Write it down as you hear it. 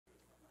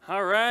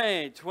All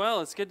right.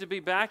 Well, it's good to be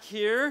back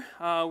here.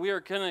 We are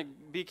going to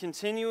be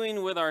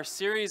continuing with our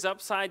series,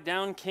 Upside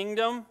Down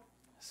Kingdom,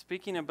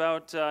 speaking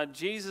about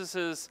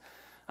Jesus's,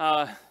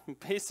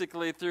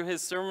 basically through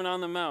his Sermon on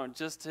the Mount,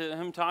 just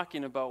him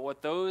talking about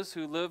what those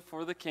who live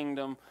for the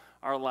kingdom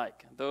are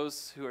like,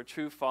 those who are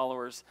true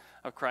followers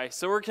of Christ.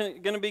 So we're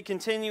going to be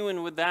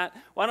continuing with that.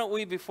 Why don't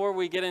we, before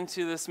we get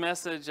into this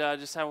message,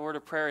 just have a word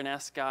of prayer and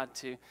ask God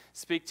to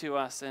speak to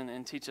us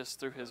and teach us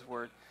through his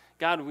word.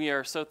 God, we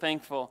are so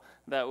thankful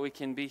that we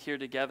can be here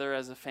together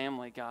as a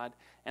family, God.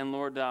 And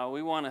Lord,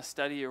 we want to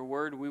study your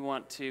word. We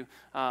want to,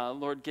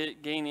 Lord,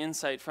 gain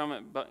insight from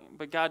it.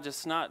 But God,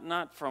 just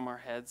not from our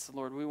heads.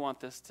 Lord, we want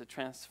this to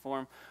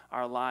transform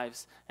our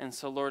lives. And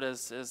so, Lord,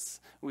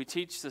 as we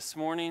teach this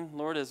morning,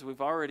 Lord, as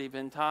we've already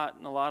been taught,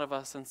 and a lot of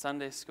us in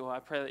Sunday school, I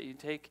pray that you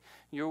take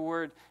your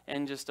word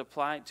and just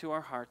apply it to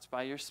our hearts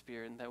by your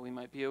Spirit, and that we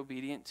might be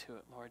obedient to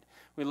it, Lord.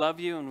 We love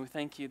you, and we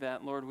thank you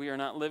that, Lord, we are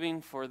not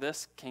living for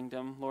this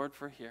kingdom, Lord,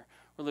 for here.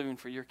 We're living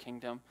for your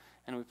kingdom,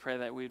 and we pray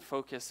that we'd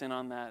focus in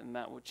on that, and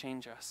that would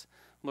change us.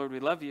 Lord, we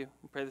love you.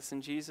 We pray this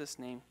in Jesus'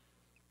 name.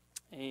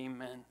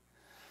 Amen.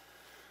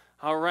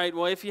 All right,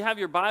 well, if you have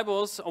your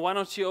Bibles, why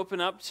don't you open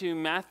up to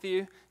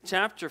Matthew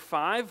chapter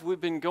 5. We've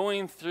been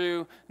going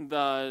through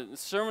the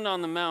Sermon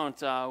on the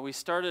Mount. We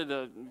started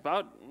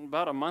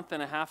about a month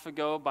and a half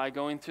ago by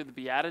going through the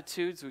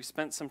Beatitudes. We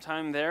spent some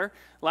time there.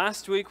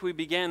 Last week, we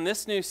began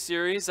this new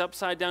series,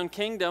 Upside Down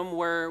Kingdom,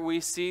 where we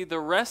see the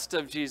rest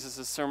of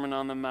Jesus' Sermon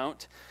on the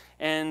Mount.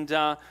 And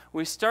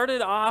we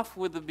started off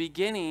with the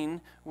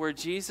beginning where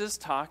Jesus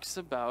talks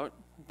about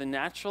the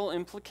natural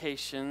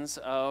implications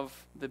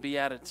of the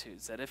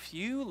Beatitudes. That if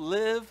you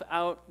live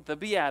out the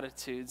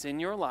Beatitudes in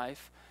your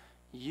life,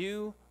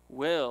 you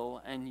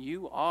will and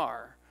you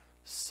are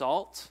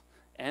salt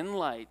and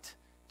light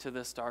to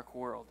this dark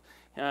world.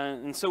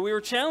 And so we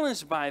were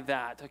challenged by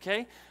that,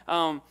 okay?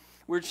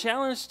 We're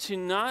challenged to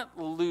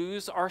not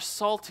lose our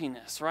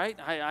saltiness, right?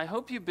 I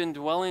hope you've been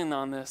dwelling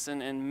on this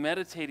and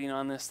meditating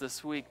on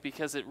this week,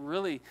 because it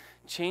really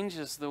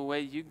changes the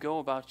way you go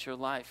about your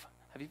life.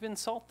 Have you been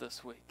salt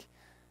this week?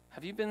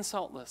 Have you been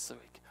saltless this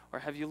week? Or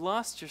have you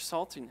lost your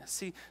saltiness?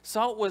 See,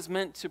 salt was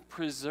meant to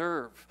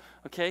preserve,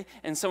 okay?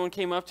 And someone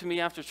came up to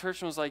me after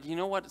church and was like, you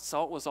know what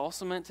salt was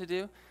also meant to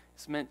do?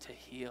 It's meant to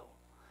heal.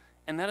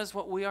 And that is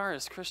what we are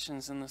as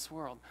Christians in this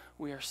world.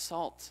 We are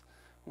salt.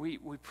 We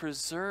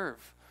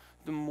preserve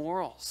the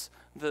morals,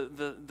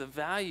 the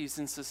values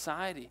in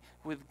society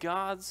with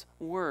God's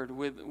word,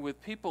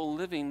 with people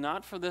living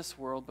not for this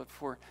world, but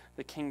for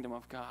the kingdom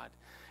of God.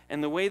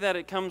 And the way that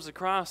it comes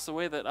across, the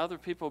way that other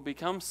people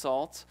become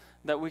salt,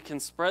 that we can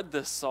spread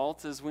this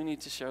salt, is we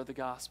need to share the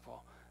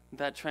gospel,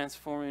 that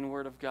transforming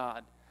word of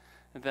God,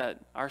 that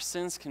our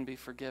sins can be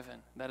forgiven,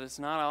 that it's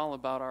not all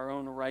about our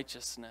own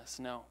righteousness.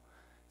 No,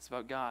 it's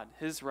about God,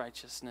 his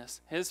righteousness,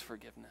 his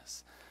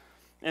forgiveness.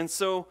 And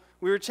so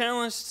we were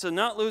challenged to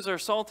not lose our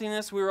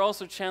saltiness. We were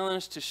also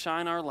challenged to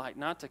shine our light,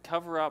 not to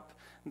cover up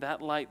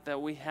that light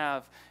that we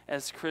have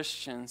as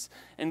Christians.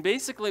 And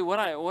basically what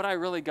I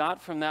really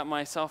got from that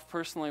myself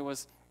personally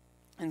was,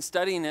 in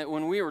studying it,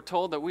 when we were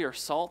told that we are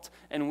salt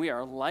and we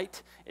are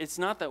light, it's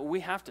not that we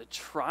have to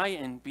try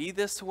and be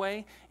this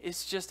way.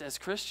 It's just, as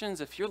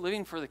Christians, if you're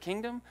living for the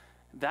kingdom,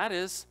 that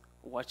is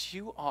what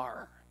you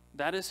are.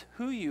 That is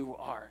who you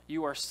are.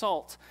 You are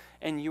salt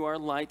and you are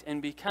light,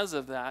 and because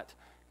of that,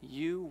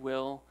 you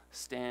will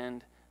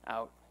stand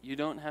out. You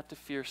don't have to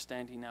fear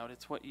standing out.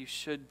 It's what you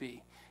should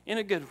be, in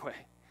a good way.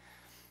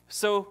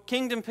 So,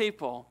 kingdom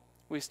people,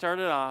 we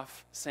started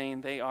off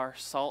saying they are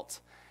salt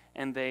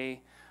and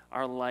they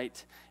are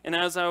light. And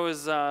as I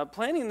was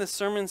planning this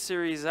sermon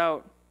series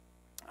out,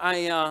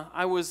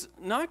 I was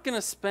not going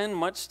to spend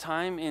much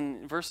time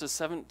in verses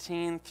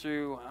 17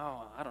 through,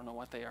 I don't know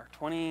what they are,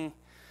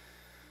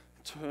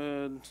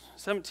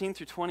 17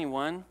 through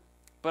 21.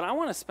 But I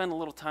want to spend a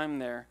little time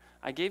there.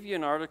 I gave you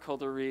an article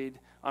to read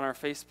on our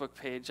Facebook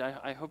page.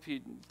 I hope you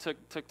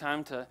took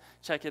time to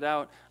check it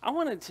out. I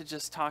wanted to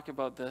just talk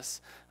about this,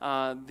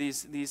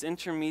 these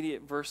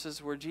intermediate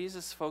verses where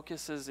Jesus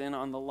focuses in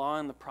on the law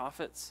and the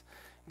prophets,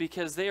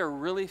 because they are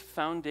really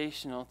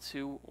foundational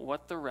to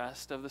what the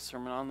rest of the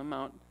Sermon on the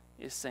Mount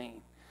is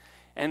saying.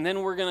 And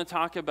then we're going to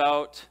talk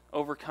about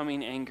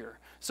overcoming anger.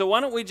 So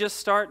why don't we just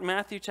start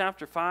Matthew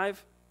chapter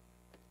 5,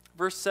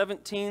 verse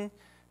 17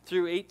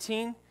 through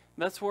 18.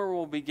 That's where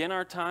we'll begin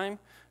our time.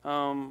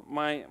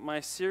 My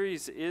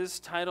series is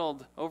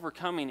titled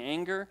Overcoming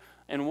Anger,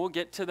 and we'll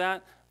get to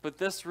that, but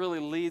this really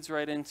leads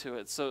right into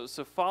it. So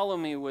follow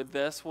me with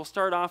this. We'll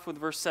start off with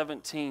verse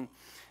 17,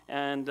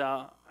 and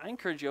I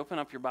encourage you to open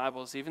up your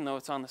Bibles, even though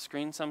it's on the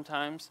screen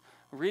sometimes.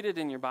 Read it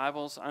in your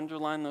Bibles,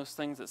 underline those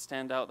things that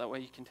stand out, that way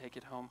you can take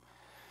it home.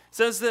 It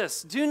says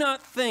this, "Do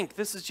not think,"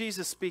 this is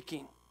Jesus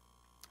speaking,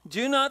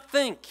 "do not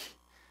think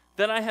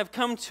that I have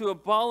come to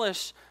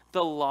abolish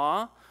the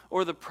law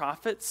or the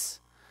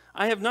prophets.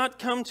 I have not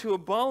come to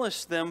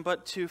abolish them,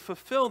 but to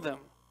fulfill them.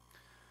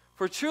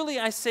 For truly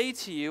I say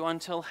to you,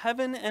 until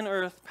heaven and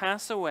earth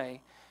pass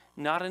away,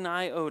 not an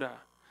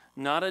iota,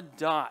 not a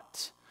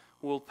dot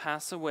will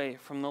pass away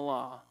from the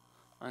law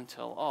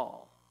until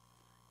all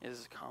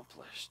is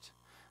accomplished.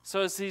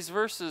 So as these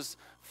verses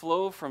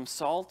flow from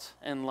salt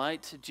and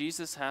light,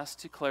 Jesus has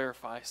to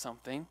clarify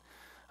something.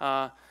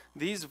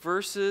 These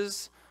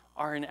verses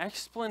are an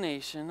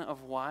explanation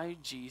of why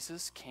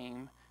Jesus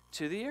came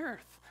to the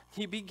earth.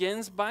 He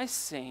begins by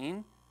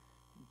saying,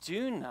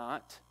 do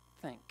not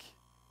think.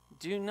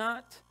 Do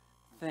not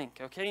think,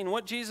 okay? And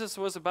what Jesus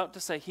was about to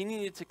say, he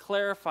needed to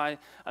clarify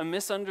a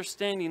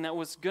misunderstanding that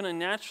was going to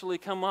naturally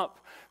come up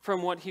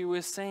from what he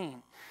was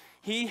saying.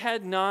 He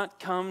had not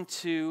come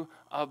to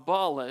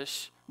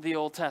abolish the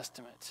Old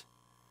Testament.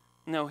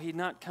 No, he'd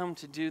not come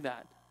to do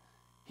that.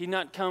 He'd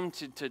not come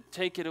to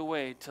take it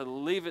away, to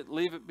leave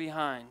it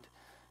behind.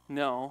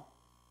 No,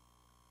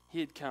 he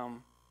had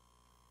come,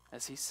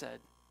 as he said,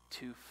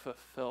 to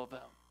fulfill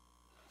them.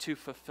 To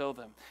fulfill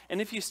them.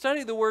 And if you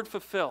study the word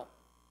fulfill,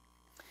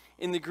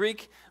 in the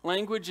Greek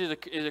language,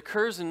 it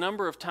occurs a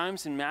number of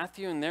times in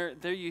Matthew, and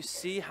there you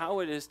see how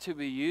it is to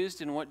be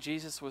used in what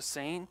Jesus was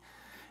saying.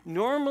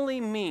 Normally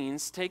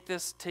means, take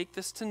this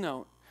to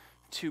note,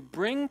 to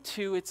bring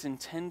to its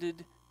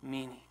intended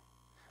meaning.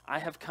 I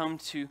have come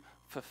to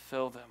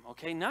fulfill them,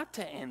 okay? Not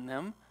to end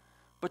them,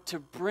 but to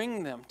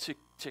bring them, to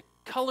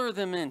color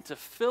them in, to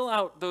fill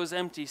out those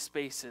empty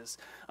spaces.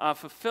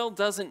 Fulfill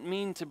doesn't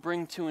mean to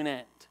bring to an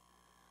end.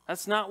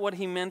 That's not what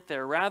he meant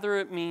there. Rather,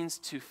 it means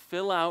to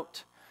fill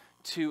out,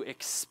 to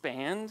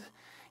expand,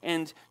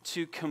 and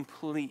to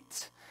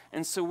complete.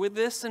 And so with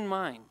this in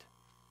mind,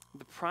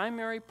 the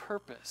primary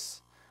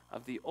purpose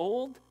of the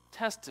Old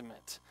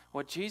Testament,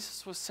 what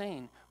Jesus was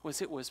saying,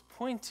 was it was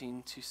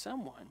pointing to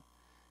someone,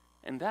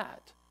 and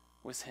that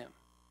was him.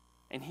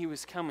 And he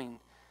was coming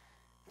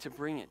to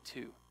bring it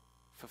to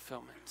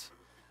fulfillment.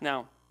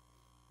 Now,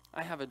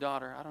 I have a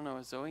daughter. I don't know,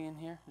 is Zoe in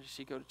here? Does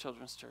she go to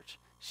children's church?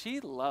 She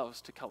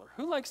loves to color.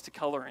 Who likes to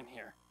color in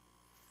here?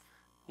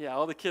 Yeah,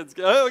 all the kids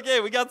go. Oh, okay,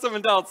 we got some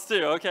adults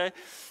too, okay?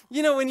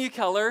 You know, when you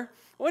color,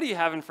 what do you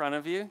have in front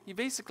of you? You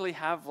basically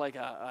have like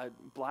a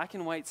black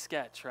and white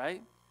sketch,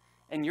 right?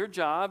 And your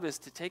job is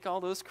to take all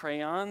those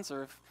crayons,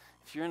 or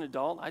if you're an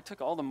adult, I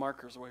took all the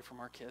markers away from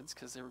our kids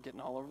because they were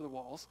getting all over the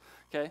walls,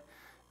 okay?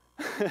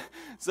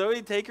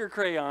 Zoe'd take her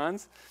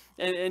crayons,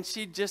 and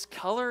she'd just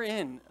color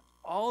in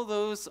all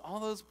those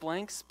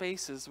blank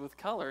spaces with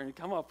color and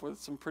come up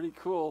with some pretty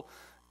cool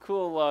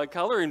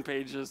coloring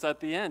pages at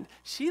the end.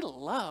 She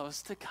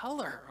loves to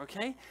color,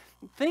 okay?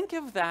 Think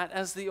of that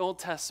as the Old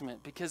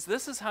Testament, because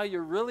this is how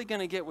you're really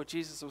going to get what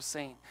Jesus was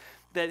saying,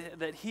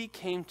 that he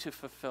came to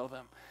fulfill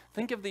them.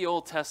 Think of the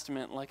Old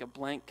Testament like a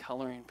blank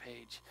coloring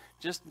page,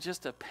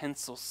 just a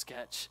pencil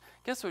sketch.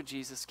 Guess what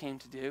Jesus came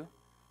to do?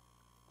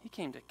 He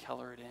came to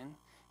color it in.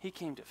 He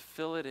came to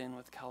fill it in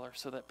with color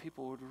so that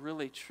people would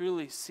really,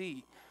 truly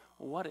see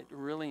what it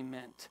really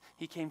meant.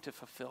 He came to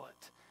fulfill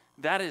it.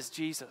 That is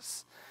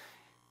Jesus.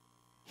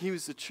 He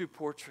was the true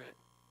portrait.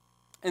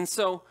 And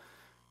so,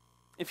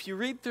 if you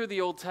read through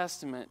the Old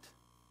Testament,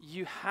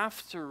 you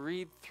have to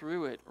read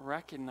through it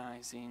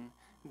recognizing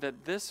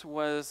that this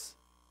was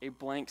a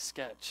blank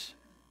sketch,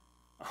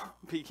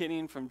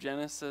 beginning from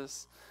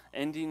Genesis,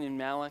 ending in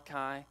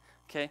Malachi.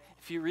 Okay,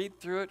 if you read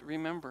through it,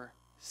 remember,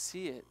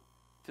 see it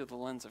through the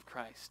lens of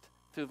Christ,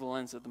 through the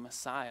lens of the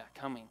Messiah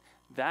coming.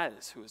 That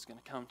is who is going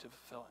to come to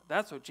fulfill it.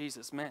 That's what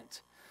Jesus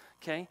meant.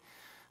 Okay,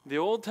 the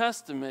Old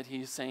Testament,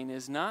 he's saying,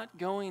 is not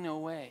going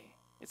away.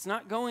 It's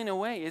not going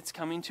away. It's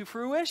coming to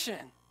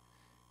fruition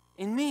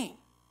in me.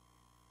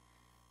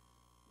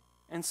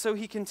 And so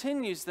he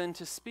continues then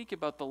to speak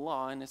about the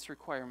law and its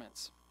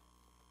requirements.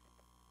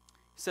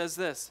 He says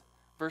this,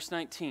 verse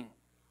 19.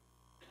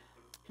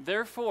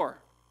 Therefore,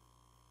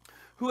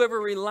 whoever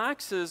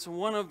relaxes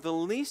one of the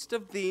least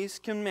of these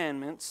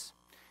commandments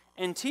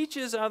and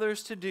teaches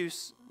others to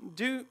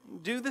do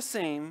the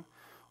same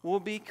will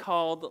be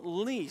called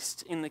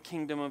least in the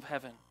kingdom of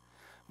heaven.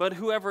 But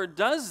whoever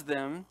does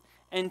them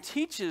and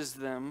teaches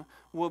them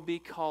will be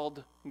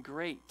called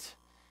great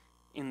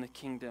in the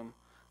kingdom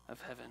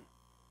of heaven.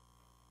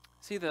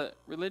 See, the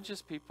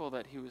religious people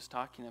that he was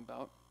talking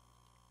about,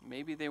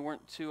 maybe they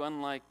weren't too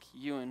unlike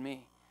you and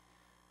me.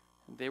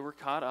 They were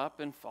caught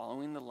up in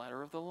following the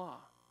letter of the law,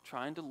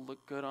 trying to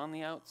look good on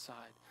the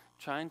outside,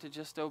 trying to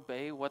just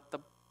obey what the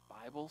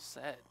Bible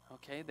said.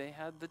 Okay, they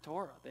had the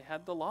Torah, they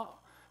had the law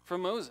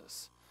from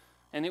Moses,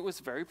 and it was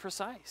very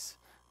precise.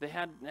 They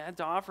had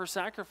to offer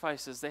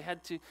sacrifices. They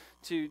had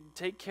to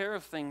take care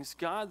of things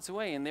God's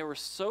way, and they were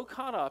so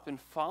caught up in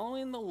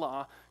following the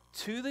law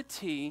to the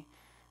T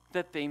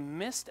that they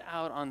missed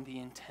out on the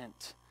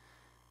intent,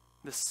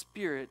 the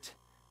spirit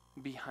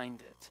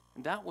behind it.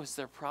 And that was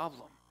their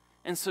problem.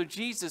 And so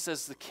Jesus,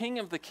 as the King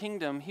of the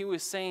kingdom, he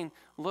was saying,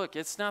 look,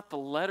 it's not the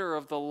letter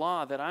of the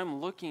law that I'm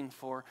looking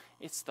for,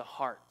 it's the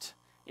heart.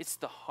 It's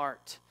the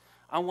heart.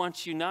 I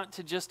want you not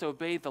to just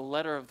obey the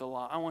letter of the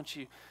law. I want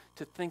you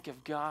to think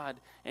of God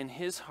and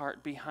his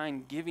heart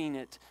behind giving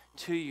it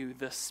to you,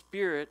 the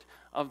spirit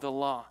of the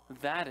law.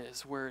 That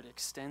is where it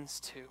extends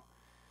to.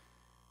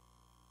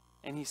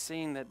 And he's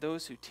saying that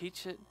those who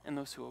teach it and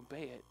those who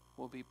obey it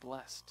will be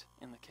blessed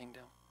in the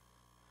kingdom.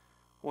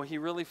 Well, he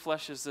really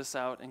fleshes this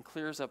out and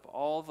clears up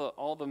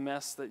all the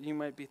mess that you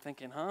might be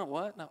thinking, huh,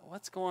 what? No,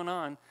 what's going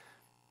on?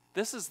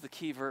 This is the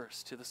key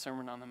verse to the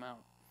Sermon on the Mount.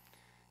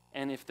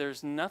 And if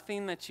there's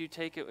nothing that you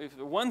take, if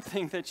one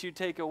thing that you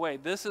take away,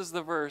 this is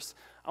the verse.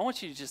 I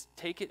want you to just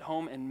take it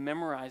home and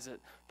memorize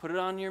it. Put it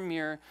on your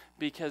mirror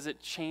because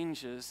it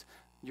changes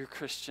your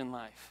Christian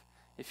life.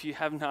 If you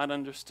have not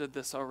understood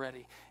this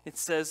already, it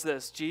says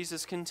this.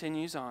 Jesus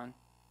continues on.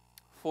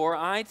 For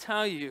I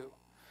tell you,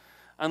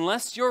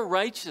 unless your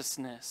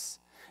righteousness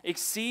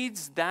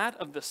exceeds that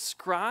of the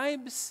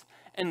scribes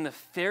and the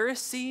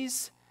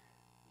Pharisees,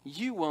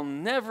 you will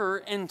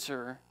never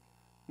enter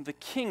the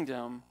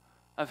kingdom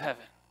of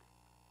heaven.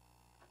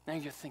 Now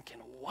you're thinking,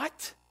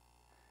 what?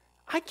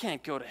 I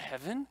can't go to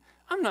heaven.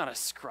 I'm not a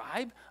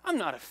scribe. I'm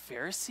not a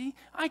Pharisee.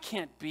 I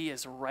can't be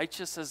as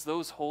righteous as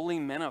those holy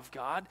men of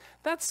God.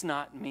 That's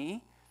not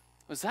me.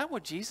 Was that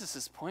what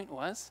Jesus' point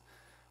was?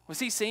 Was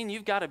he saying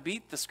you've got to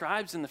beat the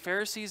scribes and the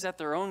Pharisees at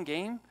their own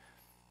game?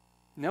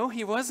 No,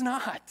 he was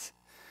not.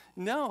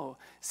 No.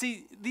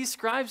 See, these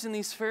scribes and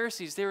these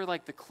Pharisees, they were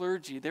like the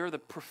clergy. They were the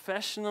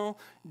professional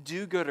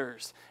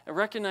do-gooders. I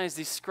recognize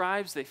these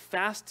scribes, they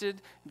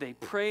fasted, they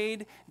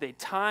prayed, they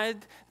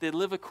tithed, they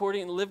lived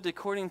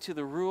according to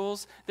the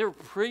rules. They were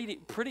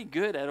pretty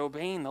good at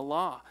obeying the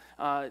law,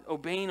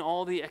 obeying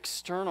all the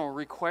external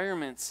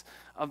requirements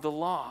of the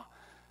law.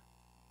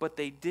 But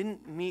they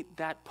didn't meet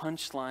that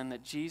punchline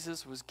that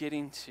Jesus was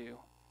getting to.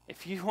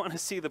 If you want to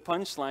see the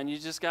punchline, you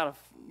just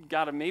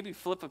gotta maybe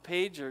flip a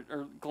page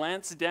or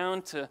glance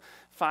down to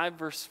 5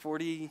 verse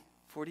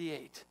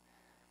 48.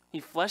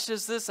 He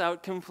fleshes this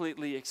out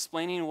completely,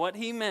 explaining what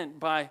he meant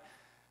by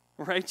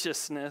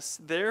righteousness.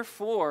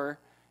 Therefore,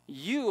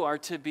 you are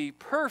to be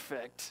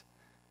perfect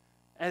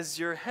as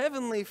your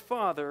heavenly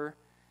Father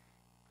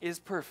is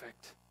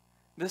perfect.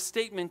 This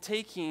statement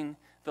taking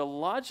the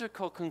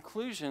logical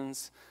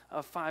conclusions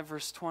of 5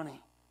 verse 20.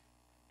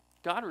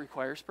 God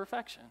requires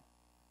perfection.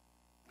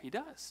 He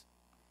does.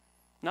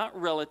 Not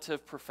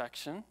relative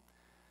perfection,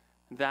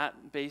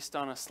 that based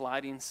on a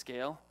sliding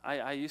scale.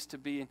 I used to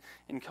be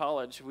in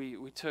college. We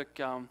took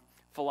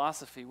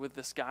philosophy with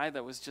this guy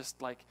that was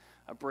just like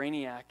a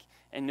brainiac,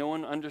 and no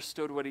one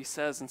understood what he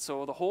says, and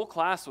so the whole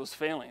class was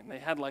failing. They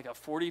had like a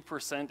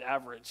 40%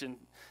 average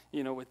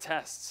with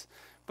tests.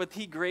 But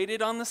he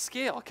graded on the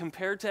scale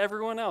compared to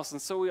everyone else,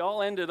 and so we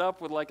all ended up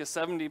with like a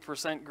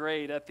 70%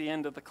 grade at the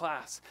end of the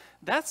class.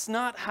 That's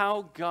not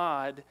how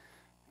God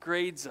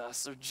grades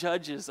us or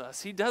judges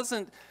us. He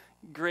doesn't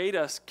grade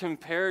us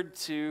compared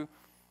to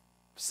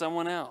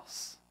someone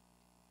else.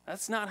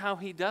 That's not how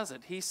he does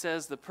it. He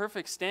says the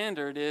perfect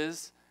standard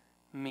is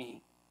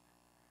me.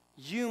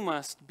 You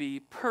must be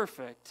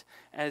perfect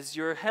as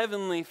your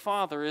heavenly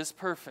Father is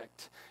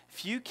perfect.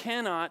 If you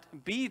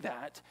cannot be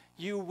that,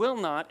 you will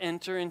not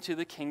enter into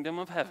the kingdom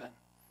of heaven.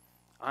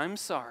 I'm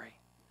sorry.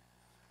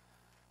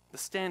 The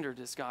standard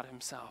is God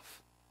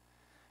himself.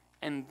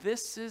 And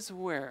this is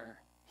where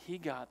he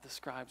got the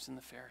scribes and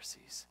the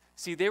Pharisees.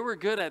 See, they were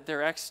good at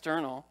their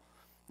external.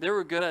 They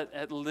were good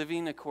at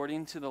living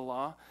according to the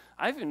law.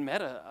 I even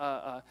met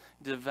a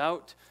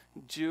devout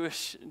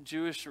Jewish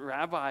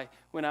rabbi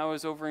when I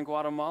was over in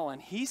Guatemala,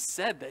 and he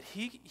said that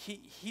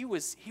he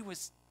was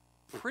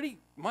pretty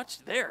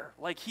much there,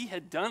 like he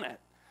had done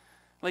it,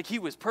 like he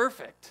was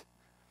perfect.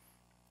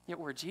 Yet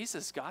where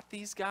Jesus got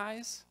these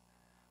guys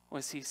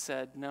was he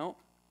said, no,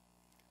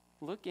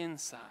 look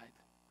inside.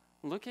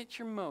 Look at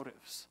your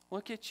motives.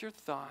 Look at your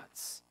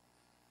thoughts.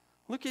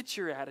 Look at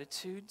your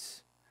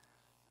attitudes.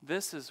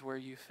 This is where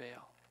you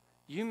fail.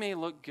 You may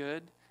look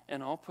good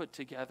and all put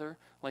together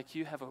like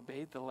you have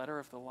obeyed the letter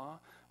of the law,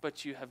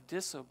 but you have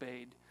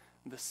disobeyed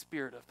the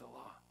spirit of the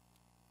law.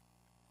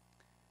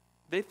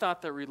 They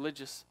thought that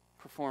religious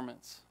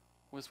performance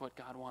was what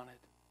God wanted,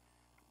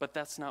 but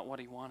that's not what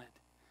he wanted.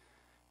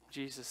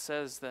 Jesus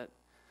says that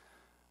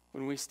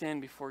when we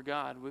stand before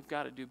God, we've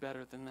got to do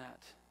better than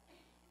that.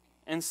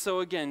 And so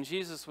again,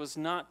 Jesus was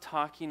not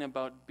talking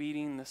about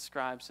beating the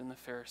scribes and the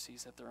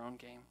Pharisees at their own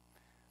game.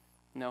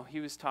 No, he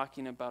was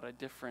talking about a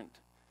different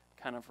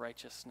kind of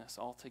righteousness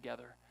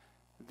altogether,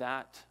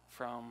 that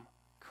from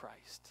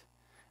Christ.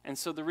 And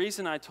so the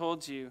reason I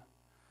told you,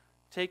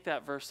 take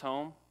that verse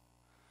home,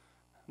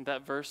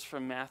 that verse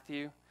from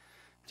Matthew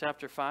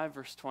chapter 5,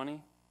 verse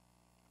 20,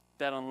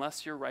 that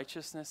unless your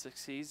righteousness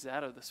exceeds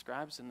that of the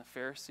scribes and the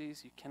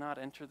Pharisees, you cannot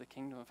enter the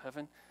kingdom of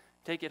heaven.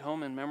 Take it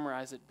home and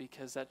memorize it,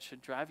 because that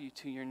should drive you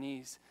to your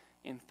knees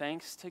in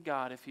thanks to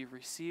God if you've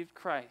received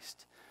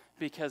Christ,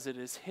 because it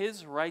is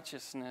his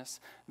righteousness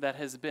that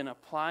has been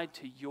applied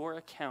to your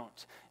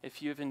account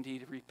if you have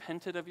indeed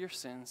repented of your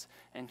sins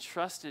and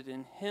trusted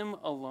in him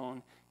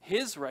alone,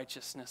 his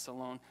righteousness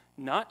alone,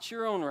 not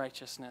your own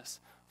righteousness,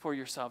 for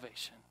your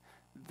salvation.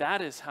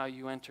 That is how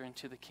you enter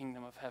into the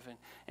kingdom of heaven,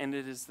 and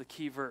it is the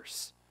key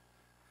verse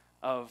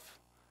of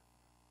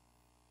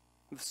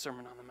the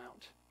Sermon on the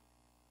Mount.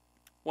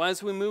 Well,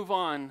 as we move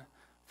on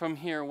from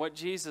here, what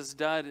Jesus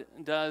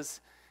does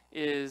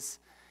is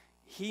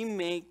he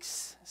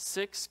makes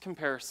 6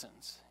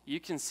 comparisons. You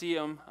can see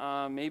them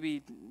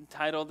maybe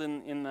titled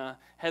in the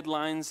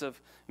headlines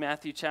of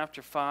Matthew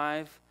chapter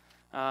 5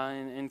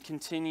 and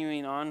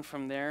continuing on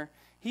from there.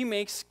 He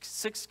makes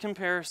 6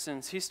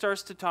 comparisons. He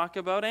starts to talk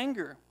about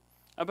anger,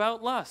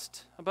 about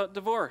lust, about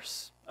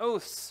divorce,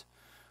 oaths,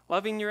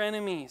 loving your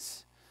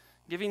enemies,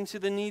 giving to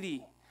the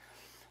needy.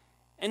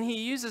 And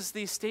he uses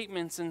these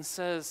statements and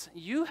says,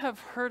 "You have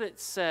heard it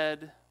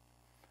said,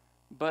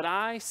 but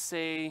I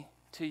say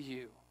to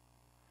you,"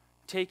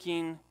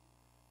 taking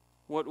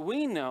what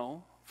we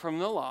know from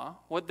the law,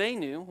 what they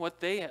knew, what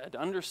they had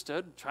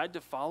understood, tried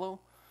to follow,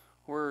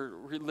 were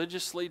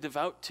religiously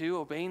devout to,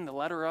 obeying the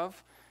letter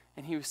of.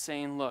 And he was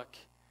saying, look,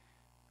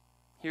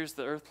 here's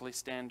the earthly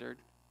standard.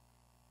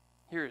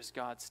 Here is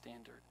God's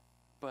standard.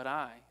 But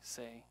I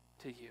say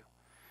to you.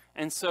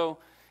 And so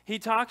he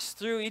talks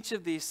through each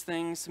of these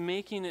things,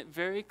 making it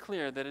very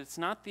clear that it's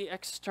not the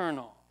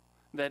external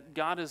that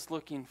God is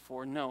looking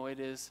for. No, it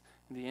is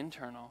the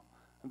internal,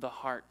 the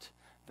heart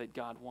that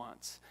God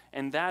wants.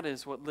 And that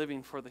is what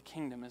living for the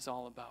kingdom is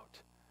all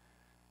about.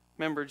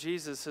 Remember,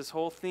 Jesus, his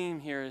whole theme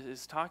here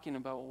is talking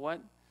about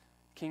what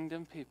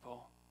kingdom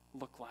people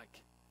look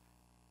like,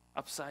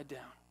 upside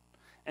down.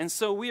 And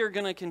so we are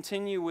going to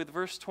continue with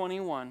verse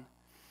 21,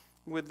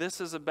 with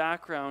this as a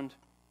background,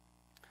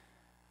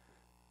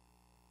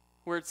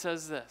 where it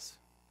says this: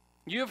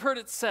 "You have heard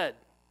it said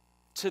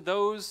to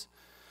those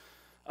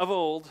of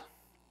old,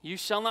 'You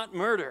shall not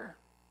murder,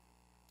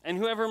 and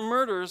whoever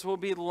murders will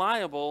be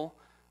liable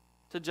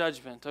to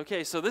judgment.'"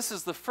 Okay, so this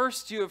is the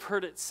first "you have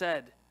heard it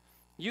said."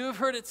 You have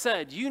heard it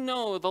said. You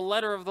know the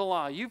letter of the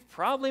law. You've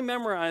probably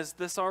memorized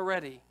this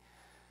already.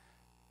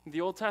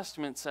 The Old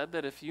Testament said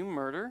that if you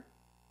murder,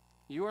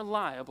 you are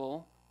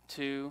liable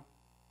to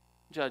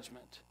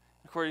judgment.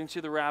 According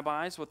to the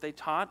rabbis, what they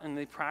taught and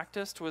they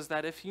practiced was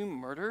that if you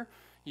murder,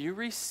 you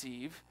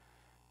receive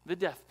the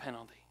death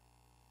penalty.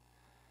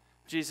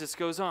 Jesus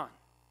goes on.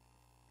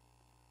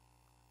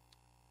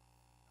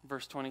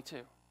 Verse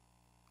 22,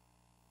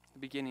 the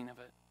beginning of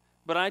it.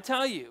 "But I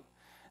tell you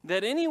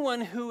that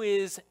anyone who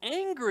is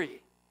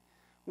angry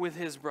with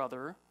his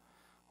brother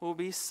will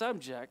be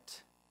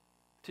subject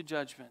to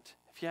judgment."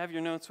 If you have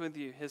your notes with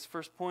you, his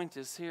first point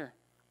is here.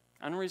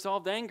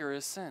 Unresolved anger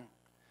is sin.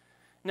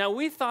 Now,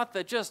 we thought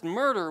that just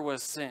murder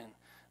was sin.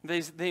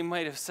 They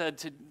might have said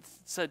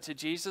to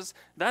Jesus,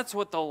 that's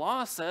what the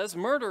law says,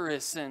 murder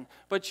is sin.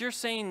 But you're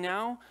saying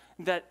now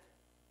that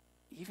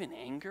even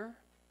anger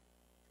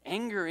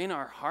in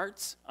our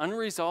hearts,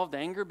 unresolved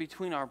anger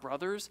between our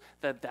brothers,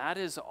 that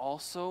is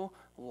also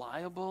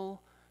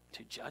liable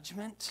to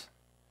judgment?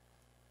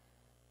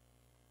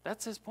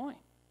 That's his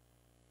point.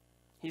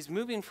 He's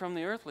moving from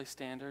the earthly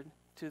standard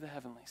to the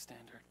heavenly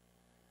standard.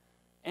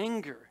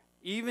 Anger,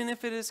 even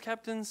if it is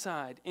kept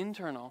inside,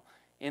 internal,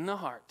 in the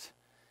heart,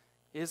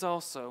 is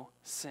also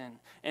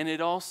sin. And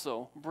it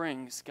also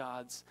brings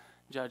God's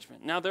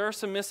judgment. Now, there are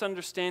some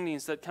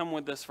misunderstandings that come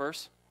with this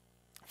verse.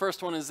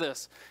 First one is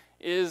this: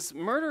 is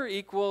murder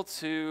equal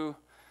to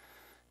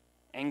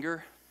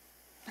anger?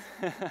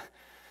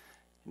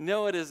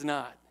 No, it is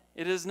not.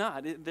 It is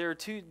not. There are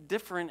two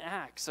different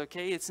acts,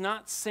 okay? It's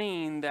not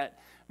saying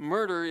that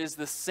murder is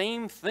the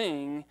same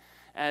thing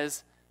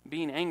as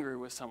being angry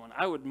with someone.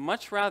 I would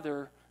much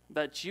rather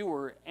that you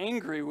were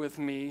angry with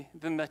me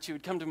than that you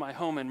would come to my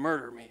home and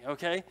murder me,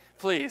 okay?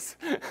 Please.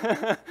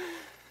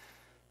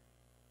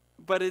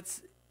 But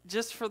it's,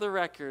 just for the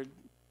record,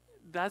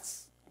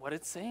 that's what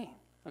it's saying,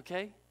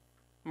 okay?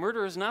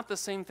 Murder is not the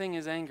same thing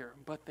as anger,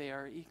 but they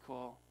are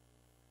equal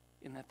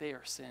in that they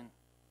are sin.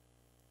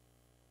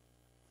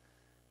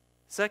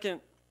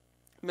 Second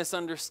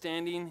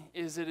misunderstanding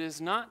is it is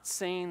not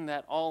saying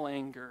that all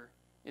anger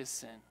is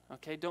sin,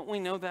 okay? Don't we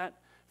know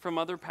that from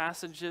other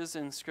passages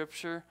in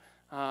Scripture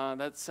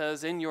that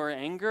says, in your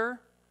anger,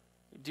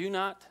 do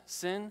not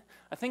sin?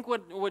 I think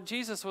what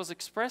Jesus was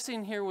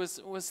expressing here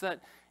was that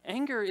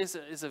anger is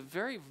a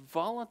very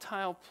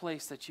volatile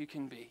place that you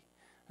can be,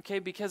 okay?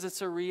 Because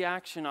it's a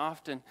reaction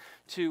often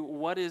to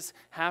what is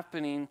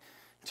happening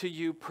to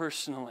you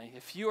personally.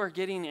 If you are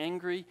getting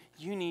angry,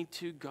 you need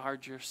to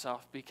guard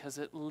yourself because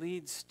it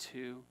leads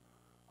to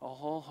a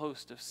whole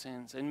host of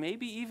sins. And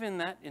maybe even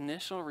that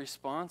initial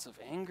response of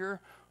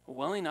anger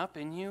welling up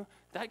in you,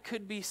 that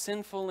could be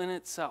sinful in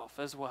itself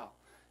as well.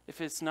 If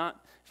it's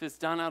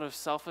done out of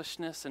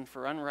selfishness and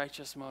for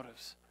unrighteous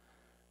motives,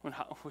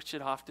 which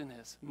it often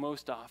is,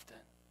 most often.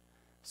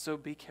 So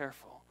be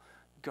careful.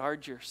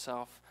 Guard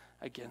yourself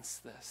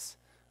against this.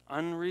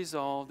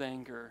 Unresolved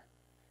anger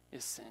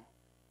is sin.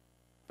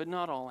 But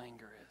not all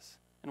anger is.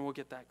 And we'll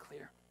get that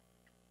clear.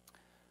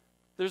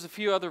 There's a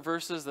few other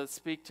verses that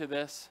speak to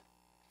this.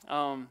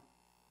 And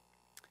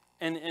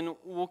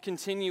we'll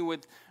continue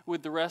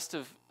with the rest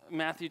of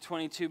Matthew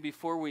 22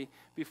 before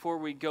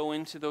we go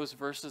into those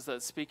verses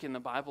that speak in the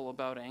Bible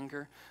about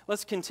anger.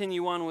 Let's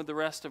continue on with the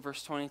rest of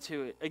verse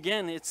 22.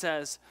 Again, it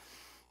says,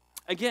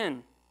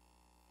 again,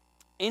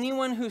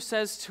 anyone who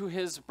says to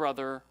his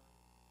brother,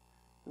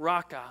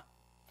 Raka,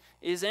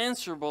 is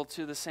answerable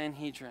to the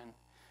Sanhedrin.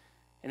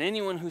 And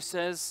anyone who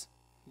says,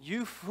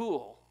 you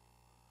fool,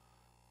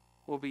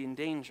 will be in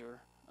danger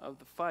of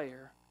the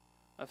fire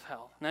of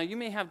hell. Now, you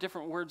may have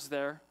different words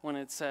there when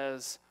it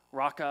says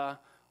raka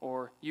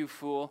or you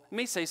fool. It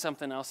may say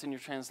something else in your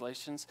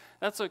translations.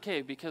 That's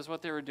okay, because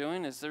what they were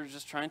doing is they're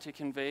just trying to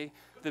convey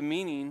the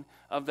meaning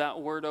of that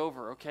word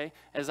over, okay?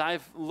 As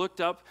I've looked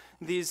up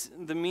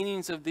the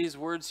meanings of these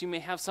words, you may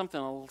have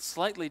something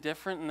slightly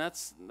different, and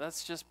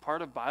that's just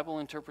part of Bible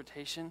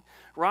interpretation.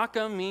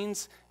 Raka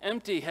means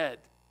empty head,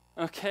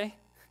 okay?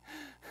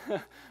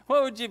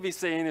 What would you be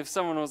saying if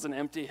someone was an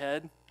empty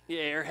head? You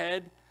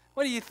airhead?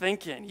 What are you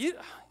thinking?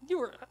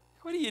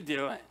 What are you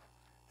doing?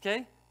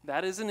 Okay?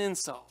 That is an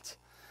insult.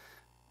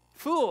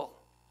 Fool.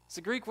 It's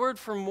a Greek word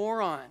for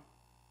moron.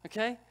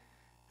 Okay?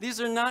 These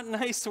are not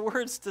nice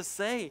words to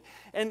say.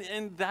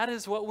 And that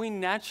is what we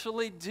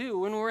naturally do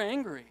when we're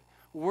angry.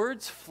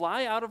 Words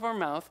fly out of our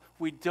mouth.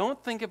 We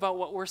don't think about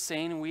what we're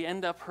saying, and we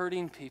end up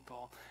hurting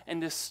people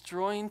and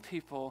destroying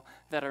people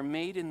that are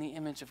made in the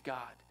image of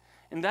God.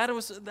 And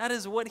that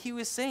is what he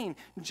was saying.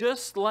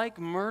 Just like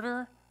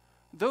murder,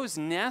 those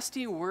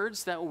nasty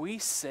words that we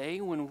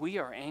say when we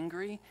are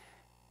angry,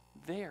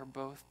 they are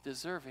both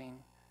deserving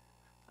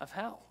of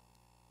hell.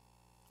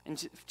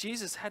 And if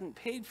Jesus hadn't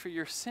paid for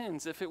your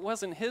sins, if it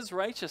wasn't his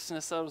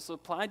righteousness that was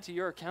applied to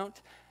your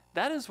account,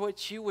 that is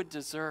what you would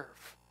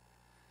deserve.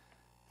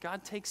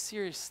 God takes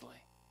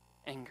seriously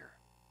anger.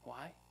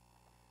 Why?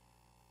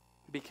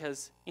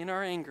 Because in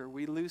our anger,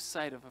 we lose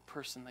sight of a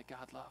person that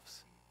God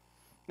loves.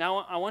 Now,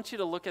 I want you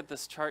to look at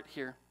this chart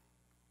here.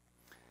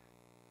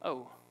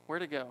 Oh,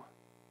 where'd it go?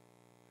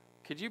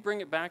 Could you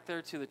bring it back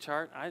there to the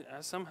chart? I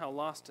somehow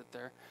lost it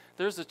there.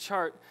 There's a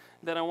chart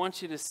that I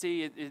want you to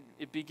see.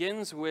 It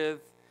begins with,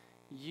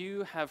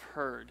 you have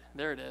heard.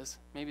 There it is.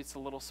 Maybe it's a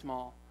little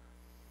small.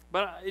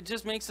 But it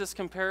just makes this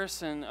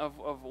comparison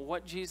of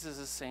what Jesus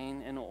is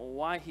saying and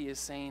why he is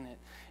saying it.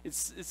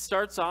 It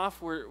starts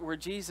off where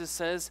Jesus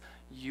says,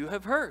 you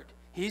have heard.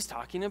 He's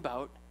talking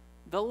about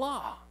the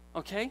law.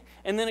 Okay?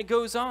 And then it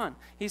goes on.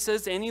 He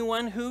says,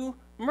 anyone who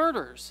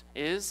murders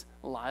is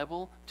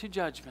liable to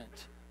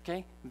judgment.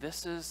 Okay?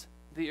 This is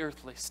the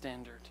earthly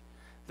standard.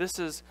 This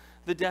is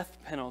the death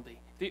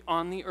penalty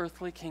on the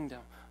earthly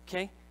kingdom.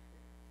 Okay?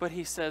 But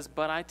he says,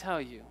 but I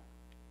tell you,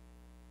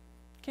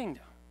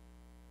 kingdom.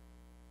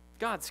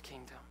 God's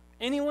kingdom.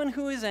 Anyone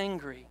who is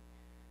angry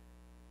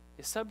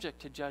is subject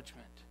to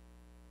judgment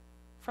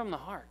from the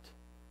heart.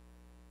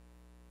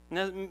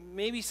 Now,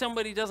 maybe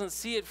somebody doesn't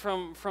see it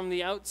from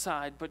the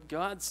outside, but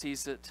God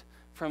sees it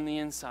from the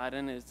inside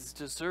and is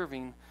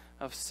deserving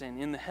of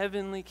sin. In the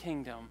heavenly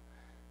kingdom,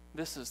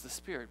 this is the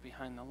spirit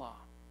behind the law.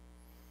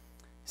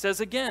 He says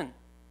again,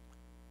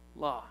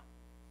 law.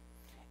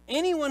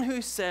 Anyone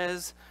who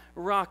says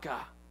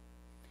raka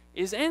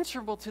is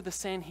answerable to the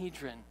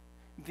Sanhedrin,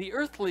 the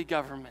earthly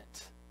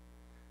government.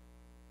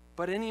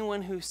 But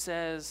anyone who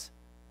says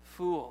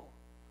fool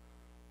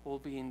will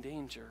be in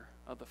danger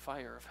of the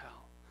fire of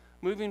hell.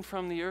 Moving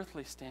from the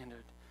earthly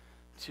standard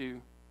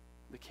to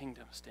the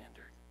kingdom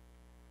standard.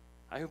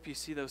 I hope you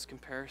see those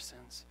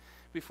comparisons.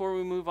 Before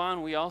we move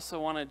on, we also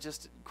want to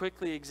just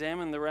quickly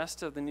examine the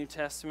rest of the New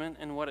Testament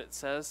and what it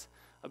says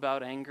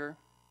about anger.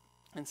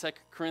 In 2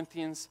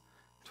 Corinthians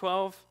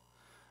 12,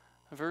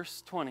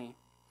 verse 20,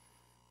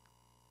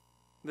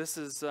 this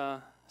is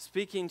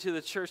speaking to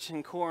the church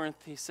in Corinth.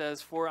 He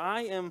says, for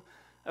I am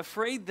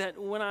afraid that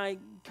when I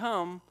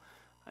come,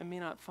 I may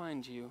not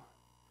find you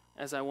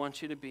as I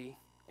want you to be.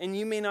 And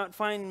you may not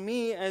find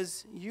me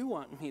as you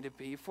want me to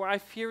be, for I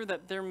fear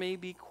that there may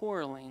be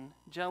quarreling,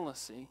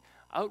 jealousy,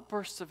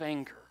 outbursts of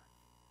anger,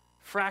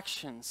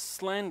 fractions,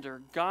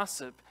 slander,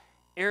 gossip,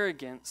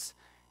 arrogance,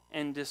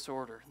 and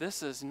disorder.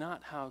 This is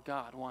not how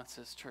God wants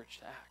his church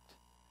to act.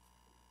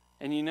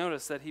 And you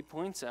notice that he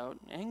points out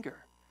anger,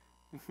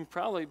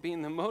 probably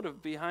being the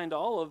motive behind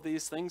all of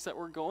these things that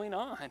were going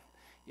on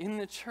in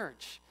the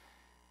church.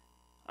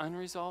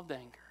 Unresolved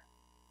anger,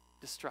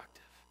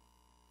 destructive,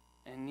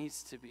 and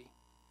needs to be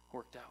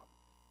worked out.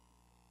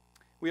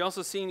 We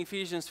also see in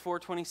Ephesians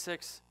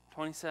 4:26,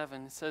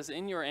 27, it says,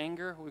 in your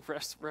anger, we've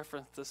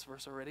referenced this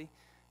verse already,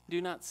 do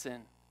not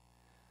sin.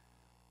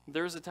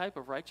 There is a type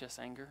of righteous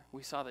anger.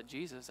 We saw that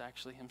Jesus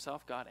actually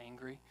himself got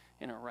angry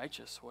in a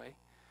righteous way. It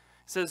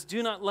says,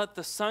 do not let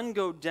the sun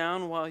go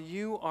down while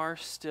you are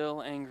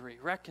still angry.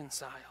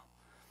 Reconcile.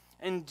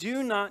 And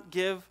do not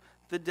give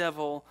the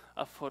devil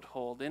a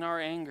foothold. In our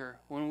anger,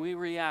 when we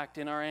react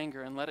in our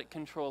anger and let it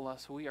control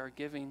us, we are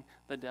giving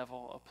the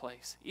devil a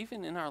place.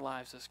 Even in our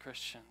lives as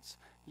Christians,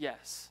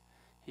 yes,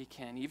 he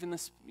can.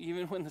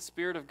 Even when the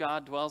Spirit of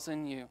God dwells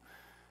in you,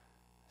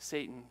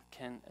 Satan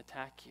can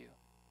attack you,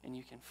 and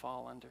you can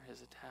fall under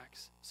his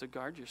attacks. So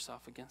guard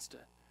yourself against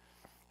it.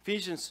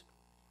 Ephesians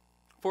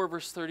 4,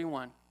 verse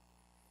 31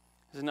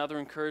 is another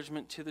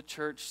encouragement to the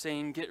church,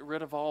 saying, get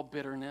rid of all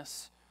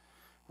bitterness,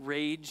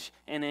 rage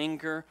and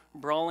anger,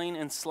 brawling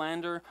and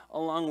slander,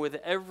 along with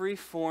every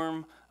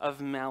form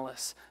of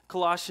malice.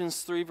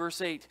 Colossians 3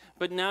 verse 8,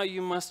 but now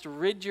you must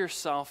rid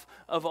yourself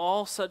of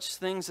all such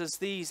things as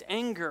these: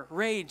 anger,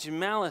 rage,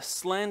 malice,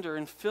 slander,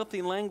 and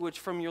filthy language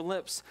from your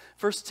lips.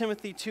 1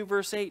 Timothy 2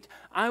 verse 8,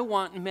 I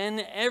want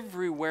men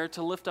everywhere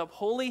to lift up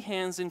holy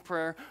hands in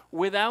prayer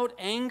without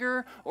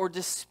anger or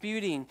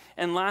disputing.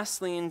 And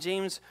lastly, in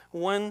James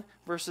 1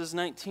 verses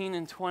 19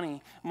 and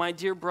 20, my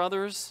dear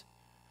brothers,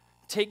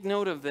 take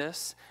note of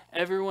this.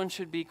 Everyone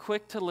should be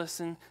quick to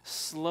listen,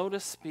 slow to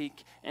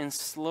speak, and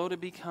slow to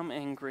become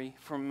angry,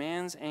 for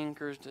man's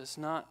anger does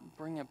not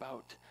bring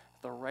about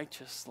the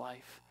righteous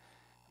life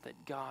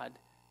that God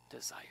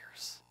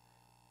desires.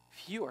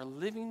 If you are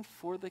living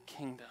for the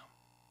kingdom,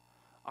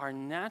 our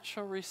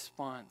natural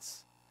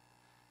response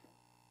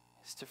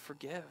is to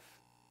forgive,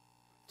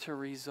 to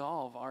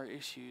resolve our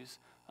issues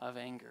of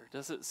anger.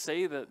 Does it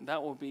say that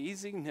that will be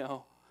easy?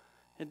 No,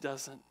 it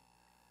doesn't.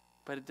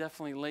 But it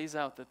definitely lays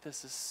out that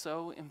this is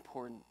so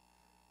important,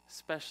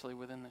 especially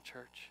within the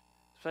church,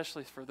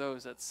 especially for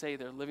those that say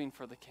they're living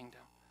for the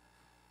kingdom.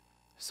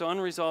 So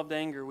unresolved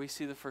anger, we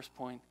see the first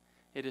point,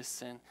 it is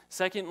sin.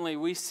 Secondly,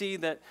 we see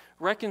that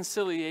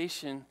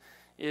reconciliation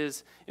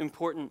is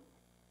important.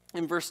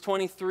 In verse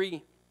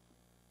 23,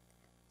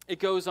 it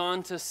goes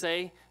on to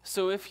say,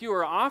 so if you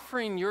are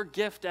offering your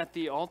gift at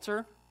the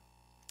altar,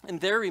 and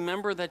there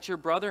remember that your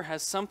brother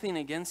has something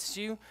against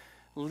you,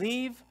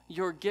 leave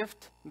your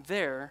gift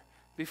there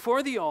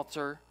before the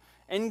altar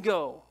and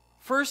go.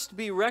 First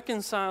be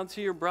reconciled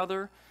to your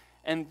brother,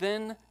 and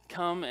then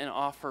come and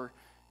offer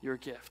your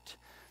gift.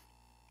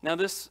 Now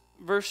this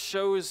verse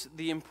shows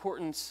the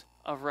importance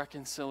of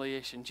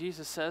reconciliation.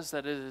 Jesus says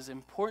that it is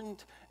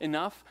important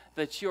enough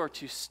that you are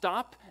to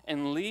stop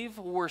and leave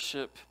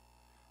worship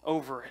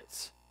over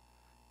it.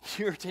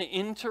 You're to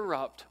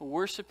interrupt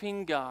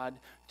worshiping God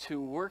to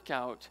work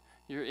out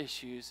your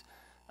issues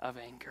of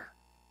anger.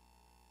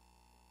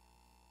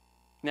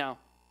 Now,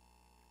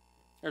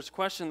 there's a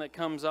question that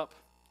comes up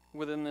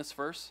within this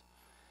verse,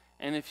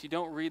 and if you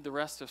don't read the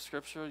rest of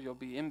Scripture, you'll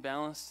be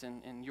imbalanced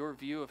in your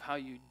view of how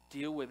you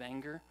deal with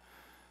anger.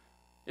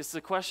 It's the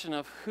question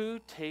of who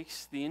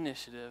takes the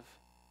initiative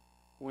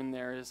when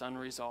there is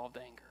unresolved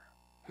anger.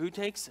 Who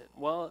takes it?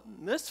 Well,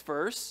 in this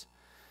verse,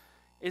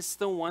 it's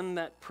the one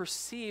that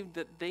perceived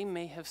that they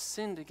may have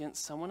sinned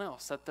against someone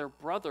else, that their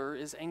brother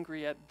is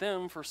angry at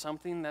them for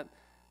something that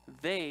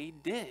they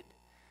did.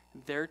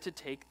 They're to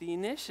take the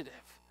initiative,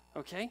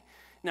 okay?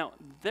 Now,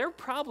 they're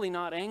probably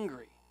not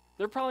angry.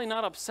 They're probably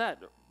not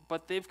upset,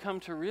 but they've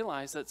come to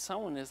realize that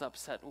someone is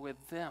upset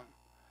with them.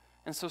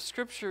 And so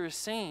Scripture is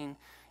saying,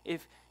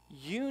 if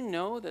you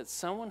know that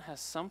someone has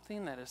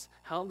something that is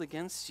held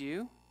against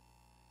you,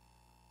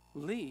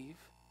 leave,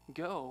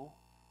 go,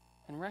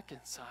 and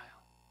reconcile.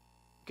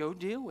 Go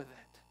deal with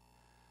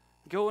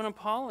it. Go and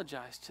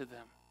apologize to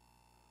them.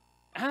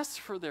 Ask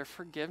for their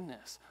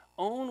forgiveness.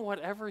 Own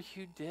whatever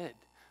you did.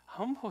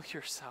 Humble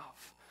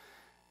yourself.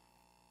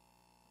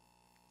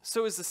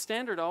 So is the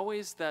standard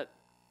always that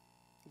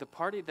the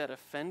party that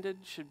offended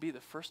should be the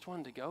first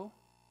one to go,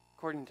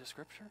 according to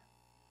Scripture?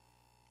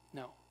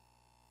 No.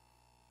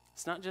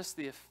 It's not just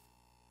the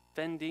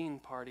offending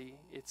party,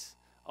 it's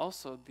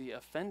also the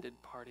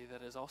offended party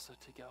that is also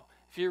to go.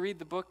 If you read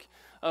the book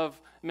of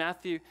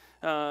Matthew,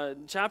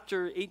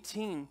 chapter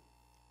 18,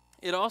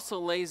 it also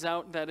lays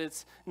out that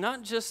it's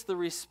not just the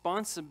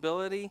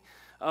responsibility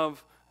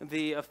of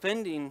the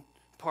offending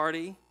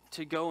party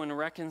to go and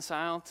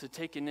reconcile, to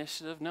take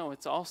initiative. No,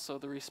 it's also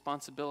the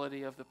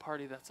responsibility of the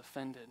party that's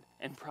offended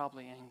and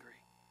probably angry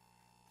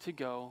to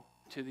go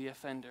to the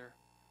offender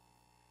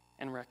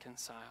and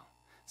reconcile.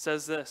 It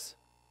says this,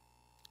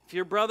 if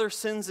your brother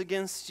sins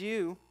against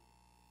you,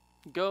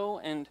 go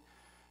and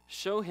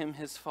show him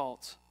his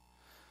fault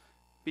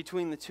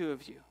between the two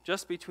of you,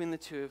 just between the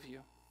two of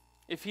you.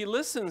 If he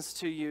listens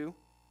to you,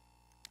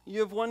 you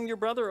have won your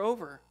brother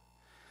over.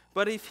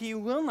 But if he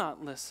will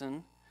not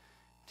listen,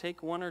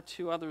 take one or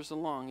two others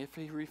along. If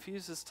he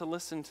refuses to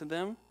listen to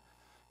them,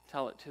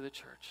 tell it to the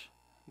church.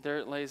 There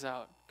it lays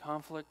out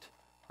conflict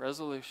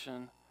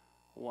resolution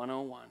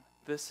 101.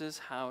 This is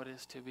how it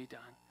is to be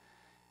done.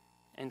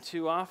 And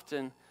too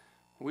often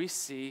we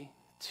see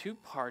two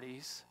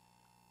parties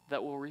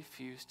that will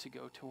refuse to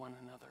go to one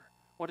another.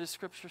 What does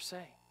Scripture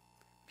say?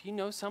 If you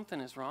know something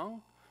is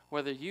wrong,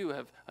 whether you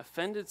have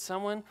offended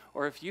someone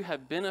or if you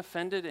have been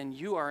offended and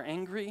you are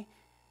angry,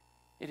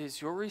 it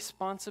is your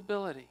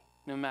responsibility,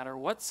 no matter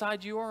what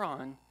side you are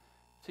on,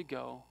 to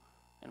go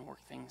and work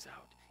things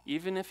out.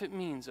 Even if it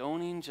means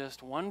owning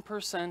just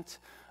 1%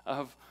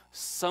 of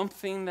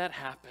something that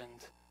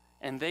happened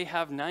and they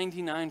have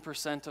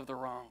 99% of the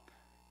wrong,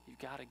 you've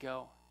got to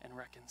go and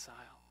reconcile.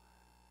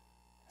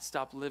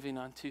 Stop living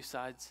on two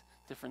sides,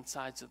 different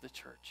sides of the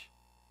church.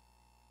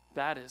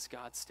 That is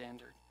God's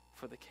standard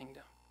for the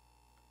kingdom.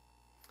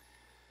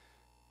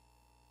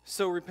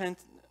 So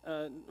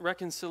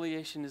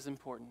reconciliation is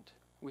important,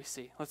 we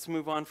see. Let's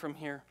move on from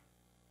here.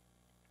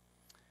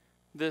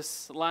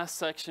 This last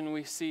section,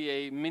 we see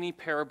a mini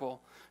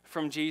parable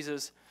from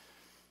Jesus.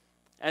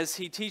 as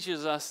he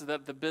teaches us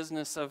that the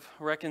business of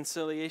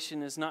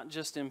reconciliation is not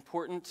just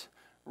important,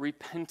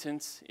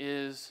 repentance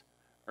is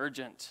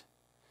urgent.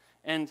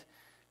 And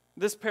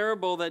this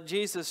parable that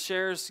Jesus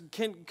shares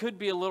could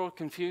be a little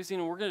confusing,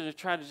 and we're going to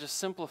try to just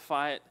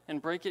simplify it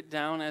and break it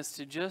down as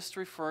to just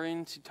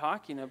referring to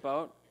talking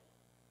about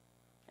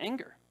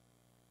anger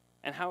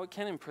and how it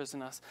can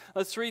imprison us.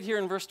 Let's read here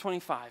in verse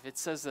 25. It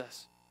says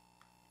this: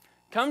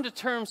 "Come to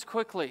terms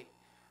quickly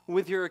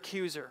with your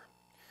accuser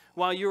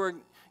while you are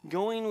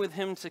going with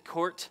him to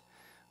court,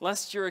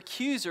 lest your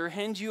accuser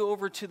hand you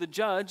over to the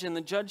judge and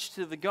the judge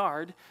to the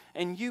guard,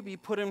 and you be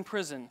put in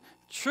prison.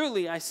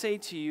 Truly, I say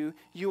to you,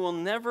 you will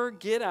never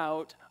get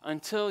out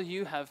until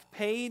you have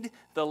paid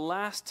the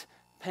last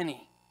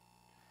penny."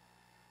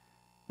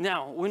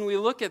 Now, when we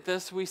look at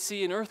this, we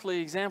see an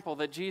earthly example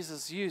that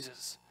Jesus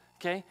uses.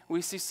 Okay,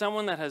 we see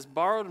someone that has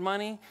borrowed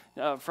money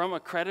from a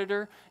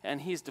creditor,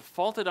 and he's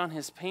defaulted on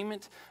his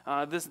payment.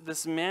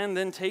 This man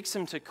then takes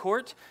him to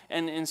court,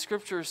 and in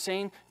Scripture is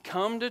saying,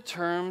 "Come to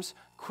terms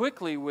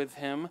quickly with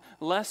him,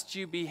 lest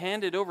you be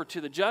handed over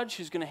to the judge,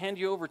 who's going to hand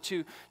you over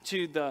to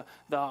the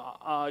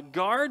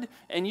guard,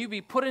 and you be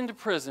put into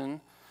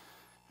prison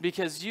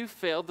because you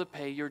failed to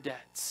pay your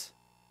debts.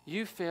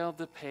 You failed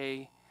to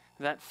pay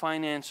that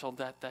financial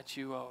debt that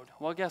you owed."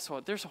 Well, guess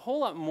what? There's a whole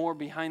lot more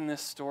behind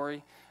this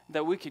story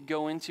that we could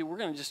go into. We're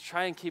going to just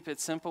try and keep it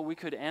simple. We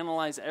could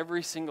analyze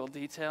every single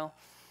detail.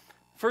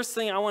 First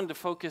thing I wanted to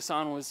focus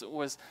on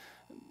was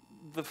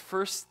the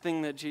first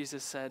thing that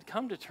Jesus said: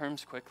 come to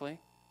terms quickly.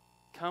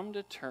 Come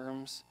to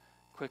terms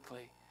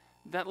quickly.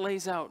 That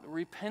lays out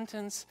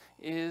repentance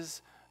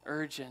is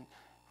urgent.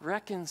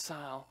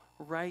 Reconcile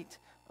right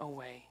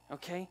away,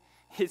 okay?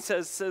 It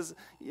says,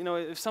 you know,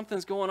 if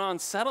something's going on,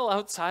 settle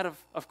outside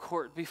of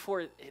court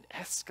before it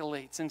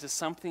escalates into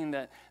something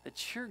that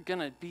you're going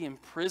to be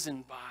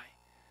imprisoned by.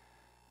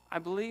 I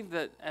believe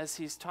that as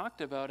he's talked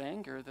about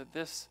anger, that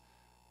this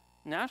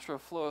natural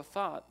flow of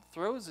thought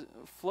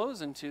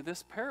flows into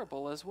this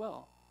parable as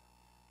well.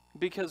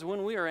 Because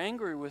when we are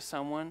angry with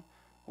someone,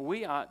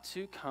 we ought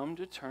to come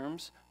to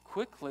terms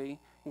quickly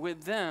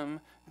with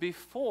them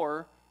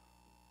before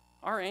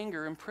our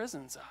anger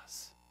imprisons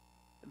us.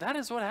 That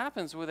is what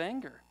happens with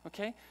anger,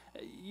 okay?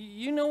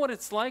 You know what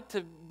it's like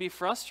to be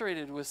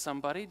frustrated with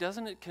somebody.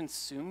 Doesn't it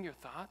consume your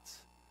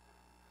thoughts?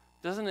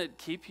 Doesn't it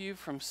keep you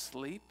from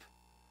sleep?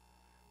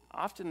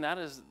 Often that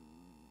is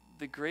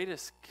the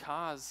greatest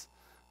cause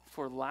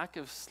for lack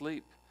of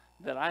sleep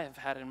that I have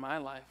had in my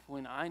life,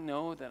 when I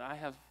know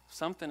that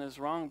something is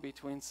wrong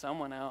between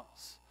someone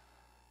else.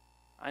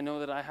 I know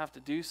that I have to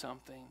do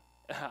something,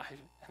 and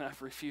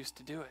I've refused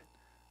to do it.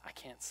 I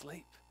can't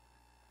sleep.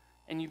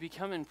 And you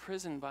become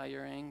imprisoned by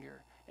your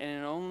anger, and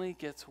it only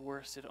gets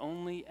worse. It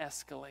only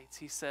escalates.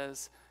 He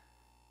says,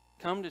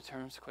 come to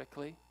terms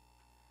quickly.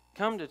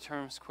 Come to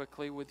terms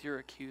quickly with your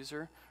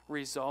accuser.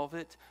 Resolve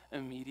it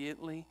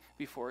immediately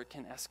before it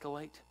can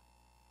escalate.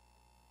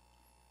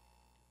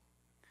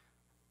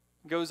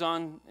 It goes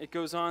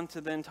on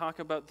to then talk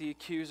about the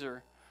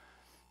accuser.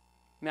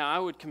 Now, I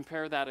would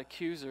compare that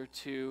accuser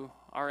to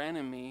our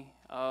enemy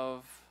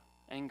of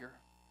anger.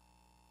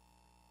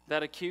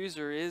 That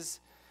accuser is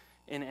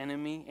an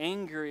enemy.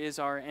 Anger is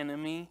our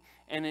enemy,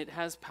 and it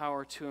has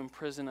power to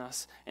imprison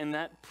us. And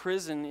that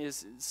prison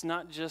it's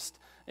not just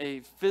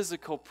a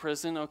physical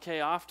prison, okay?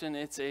 Often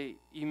it's a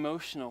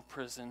emotional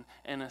prison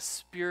and a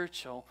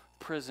spiritual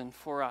prison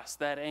for us.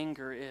 That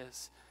anger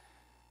is.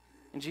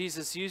 And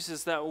Jesus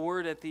uses that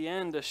word at the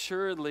end,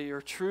 assuredly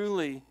or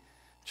truly.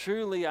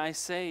 Truly, I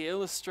say,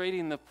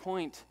 illustrating the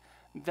point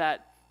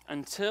that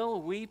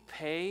until we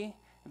pay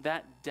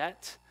that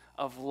debt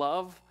of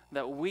love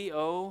that we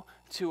owe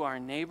to our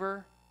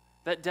neighbor,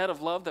 that debt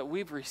of love that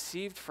we've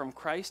received from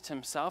Christ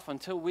himself,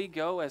 until we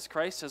go as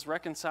Christ has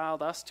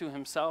reconciled us to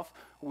himself,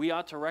 we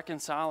ought to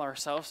reconcile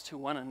ourselves to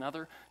one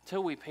another.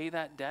 Till we pay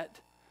that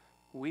debt,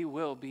 we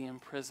will be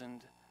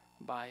imprisoned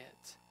by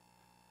it.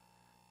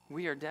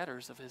 We are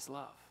debtors of his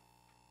love.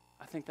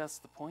 I think that's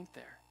the point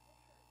there.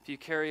 If you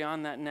carry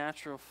on that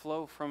natural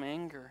flow from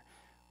anger,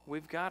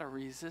 we've got to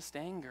resist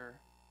anger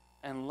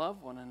and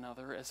love one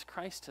another as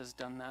Christ has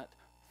done that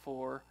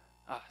for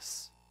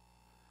us.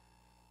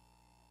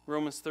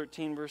 Romans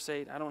 13, verse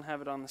 8, I don't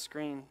have it on the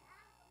screen,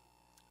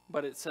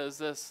 but it says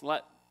this: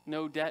 let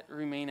no debt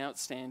remain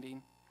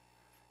outstanding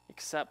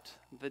except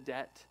the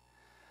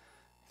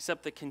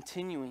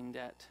continuing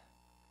debt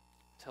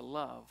to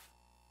love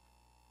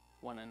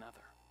one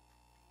another.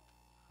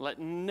 Let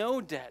no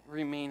debt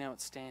remain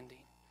outstanding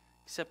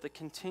except the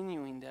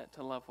continuing debt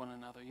to love one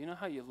another. You know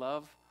how you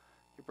love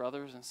your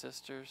brothers and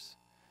sisters,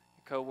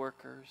 your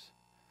co-workers,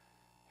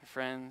 your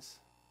friends,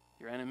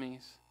 your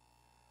enemies?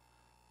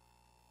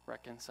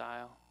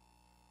 Reconcile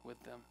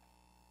with them.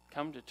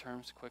 Come to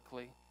terms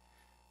quickly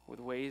with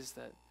ways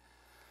that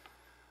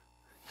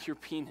you're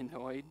being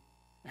annoyed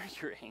or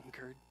you're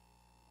angered.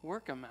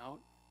 Work them out,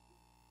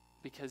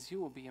 because you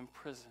will be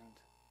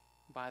imprisoned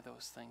by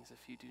those things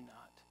if you do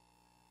not.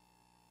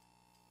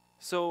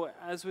 So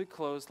as we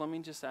close, let me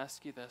just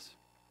ask you this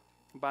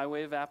by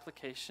way of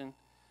application,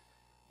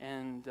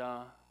 and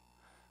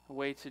a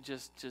way to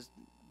just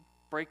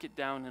break it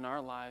down in our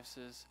lives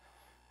is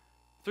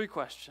 3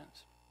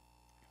 questions.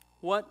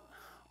 What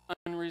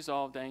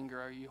unresolved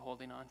anger are you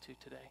holding on to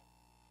today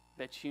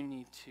that you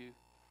need to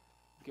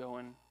go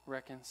and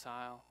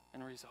reconcile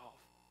and resolve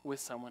with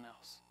someone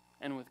else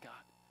and with God?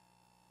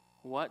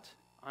 What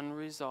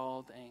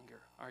unresolved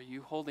anger are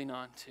you holding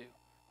on to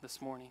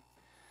this morning?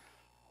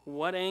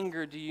 What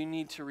anger do you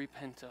need to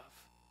repent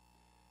of?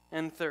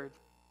 And third,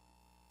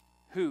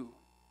 who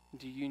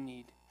do you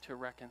need to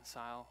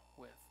reconcile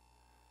with?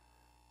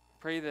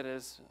 Pray that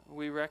as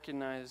we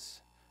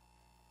recognize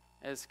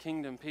as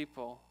kingdom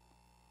people,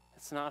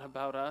 it's not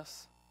about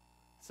us,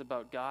 it's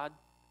about God,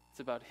 it's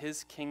about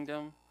His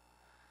kingdom.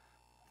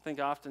 I think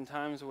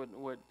oftentimes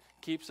what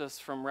keeps us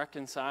from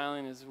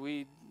reconciling is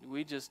we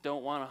just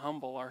don't want to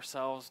humble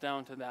ourselves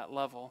down to that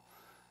level,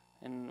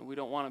 and we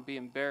don't want to be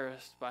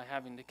embarrassed by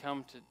having to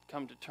come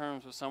to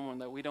terms with someone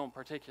that we don't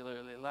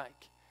particularly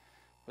like.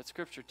 But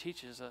Scripture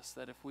teaches us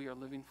that if we are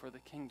living for the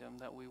kingdom,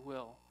 that we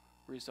will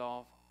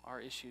resolve our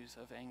issues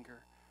of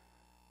anger,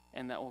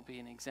 and that will be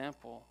an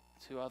example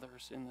to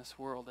others in this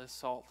world as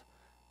salt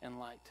and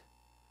light.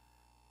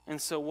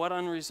 And so what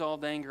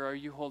unresolved anger are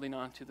you holding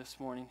on to this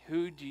morning?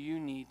 Who do you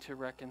need to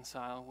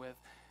reconcile with?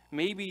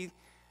 Maybe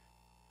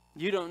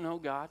you don't know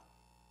God.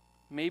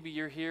 Maybe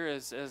you're here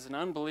as an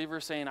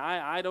unbeliever saying,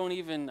 I don't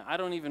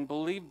even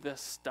believe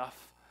this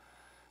stuff.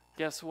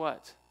 Guess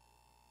what?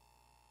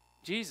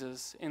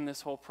 Jesus, in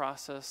this whole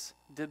process,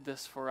 did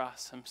this for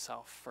us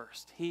Himself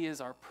first. He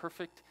is our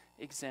perfect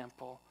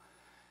example.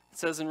 It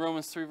says in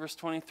Romans 3, verse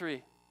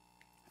 23,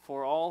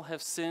 "For all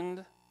have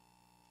sinned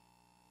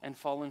and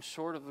fallen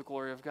short of the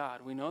glory of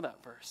God." We know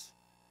that verse.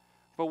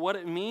 But what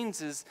it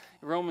means is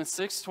Romans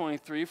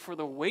 6:23, "For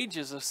the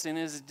wages of sin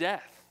is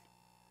death.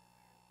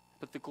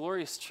 But the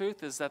glorious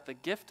truth is that the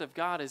gift of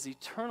God is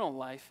eternal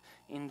life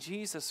in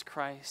Jesus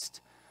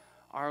Christ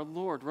our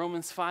Lord."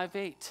 Romans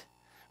 5:8,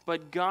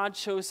 "But God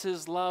shows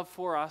His love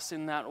for us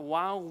in that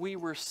while we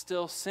were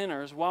still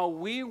sinners, while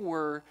we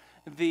were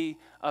the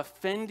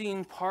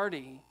offending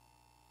party,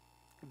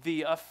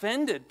 the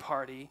offended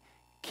party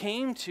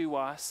came to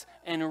us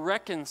and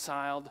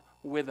reconciled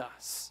with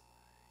us."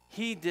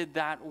 He did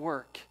that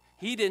work.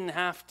 He didn't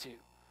have to.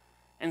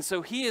 And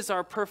so He is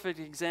our perfect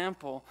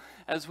example.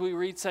 As we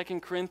read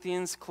 2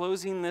 Corinthians,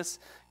 closing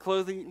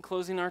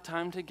our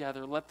time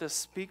together, let this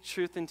speak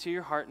truth into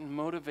your heart and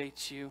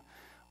motivate you.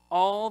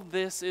 All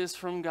this is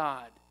from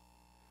God,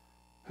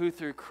 who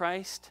through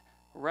Christ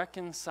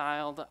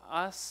reconciled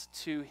us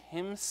to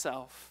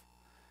Himself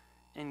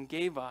and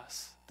gave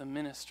us the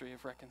ministry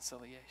of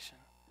reconciliation.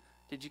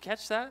 Did you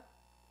catch that?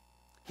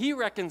 He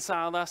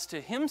reconciled us to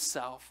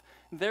Himself.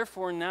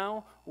 Therefore,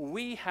 now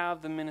we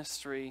have the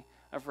ministry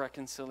of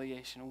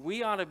reconciliation.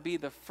 We ought to be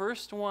the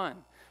first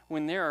one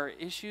when there are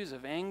issues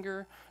of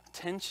anger,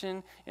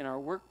 tension in our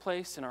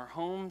workplace, in our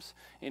homes,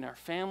 in our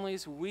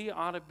families. We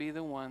ought to be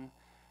the one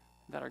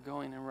that are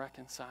going and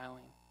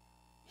reconciling,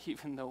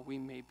 even though we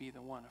may be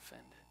the one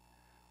offended.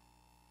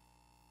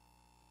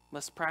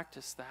 Let's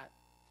practice that,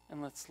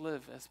 and let's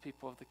live as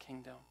people of the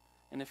kingdom.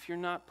 And if you're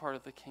not part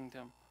of the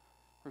kingdom,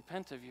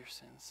 repent of your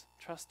sins,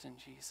 trust in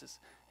Jesus,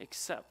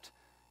 accept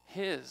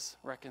His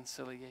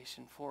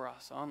reconciliation for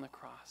us on the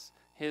cross,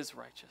 His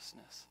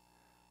righteousness.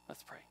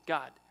 Let's pray.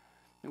 God,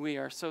 we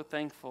are so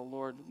thankful,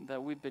 Lord,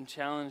 that we've been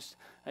challenged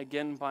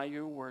again by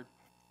your word.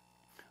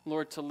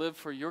 Lord, to live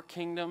for your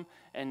kingdom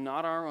and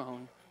not our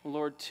own.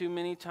 Lord, too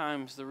many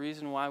times the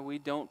reason why we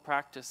don't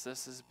practice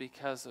this is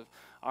because of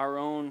our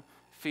own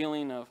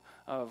feeling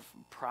of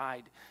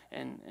pride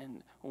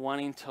and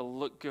wanting to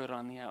look good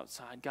on the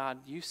outside.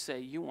 God, you say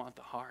you want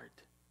the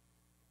heart.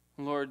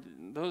 Lord,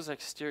 those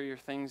exterior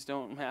things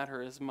don't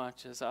matter as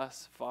much as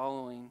us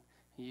following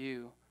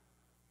you,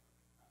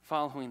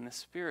 following the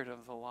spirit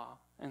of the law.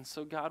 And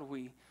so, God,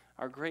 we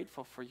are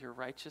grateful for your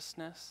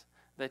righteousness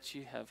that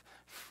you have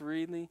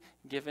freely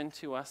given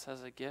to us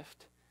as a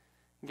gift.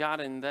 God,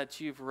 and that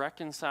you've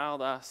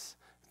reconciled us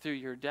through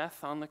your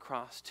death on the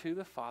cross to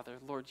the Father.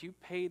 Lord, you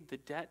paid the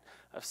debt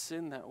of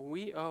sin that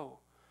we owe.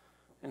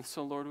 And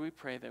so, Lord, we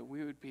pray that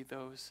we would be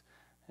those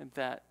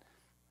that,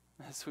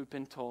 as we've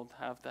been told,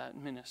 have that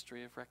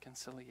ministry of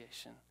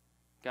reconciliation.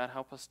 God,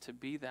 help us to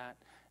be that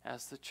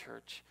as the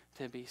church,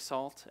 to be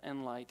salt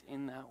and light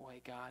in that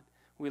way, God.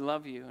 We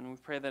love you, and we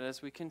pray that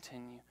as we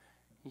continue,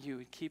 you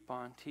would keep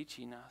on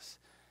teaching us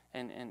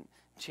and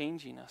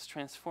changing us,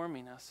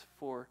 transforming us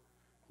for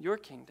your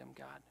kingdom,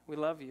 God. We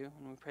love you,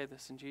 and we pray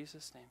this in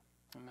Jesus' name.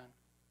 Amen.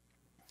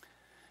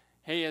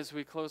 Hey, as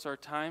we close our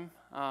time,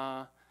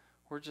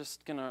 we're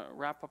just going to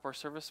wrap up our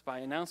service by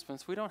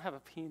announcements. We don't have a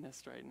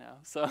pianist right now,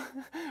 so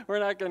we're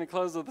not going to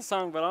close with a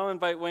song, but I'll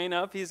invite Wayne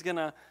up. He's going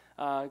to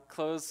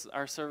close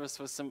our service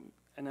with some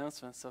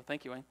announcements. So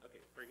thank you, Wayne. Okay,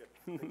 very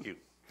good. Thank you.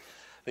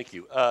 Thank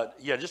you.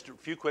 Yeah, just a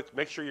few quick,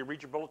 make sure you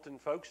read your bulletin,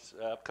 folks,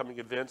 upcoming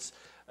events.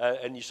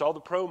 And you saw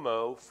the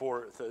promo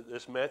for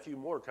this Matthew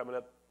Moore coming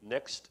up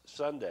next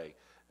Sunday.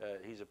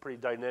 He's a pretty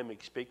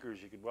dynamic speaker,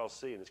 as you can well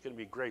see, and it's going to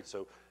be great.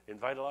 So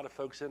invite a lot of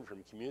folks in from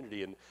the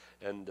community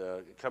and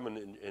come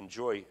and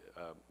enjoy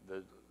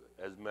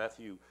as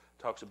Matthew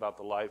talks about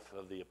the life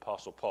of the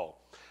Apostle Paul.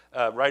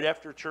 Right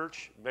after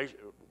church,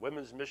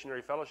 Women's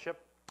Missionary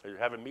Fellowship, they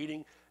have a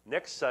meeting.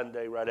 Next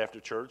Sunday, right after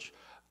church,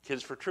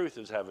 Kids for Truth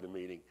is having a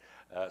meeting.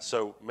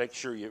 So make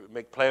sure you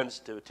make plans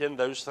to attend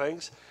those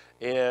things.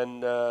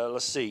 And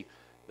let's see.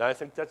 Now, I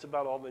think that's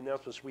about all the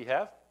announcements we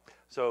have.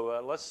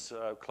 So let's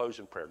close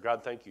in prayer.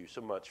 God, thank you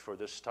so much for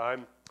this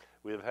time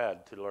we have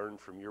had to learn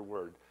from your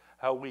word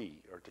how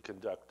we are to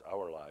conduct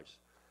our lives,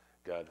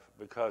 God,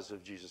 because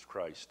of Jesus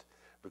Christ,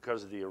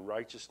 because of the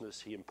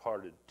righteousness he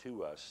imparted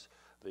to us,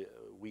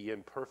 we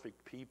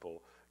imperfect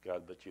people,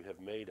 God, but you have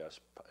made us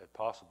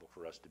possible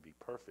for us to be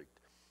perfect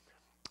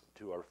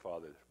to our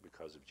Father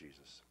because of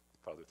Jesus.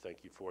 Father, thank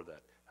you for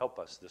that. Help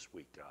us this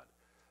week, God,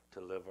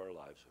 to live our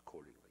lives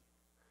accordingly.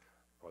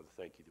 Father,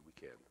 thank you that we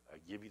can. I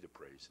give you the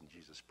praise in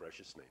Jesus'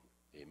 precious name.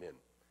 Amen.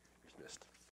 You're dismissed.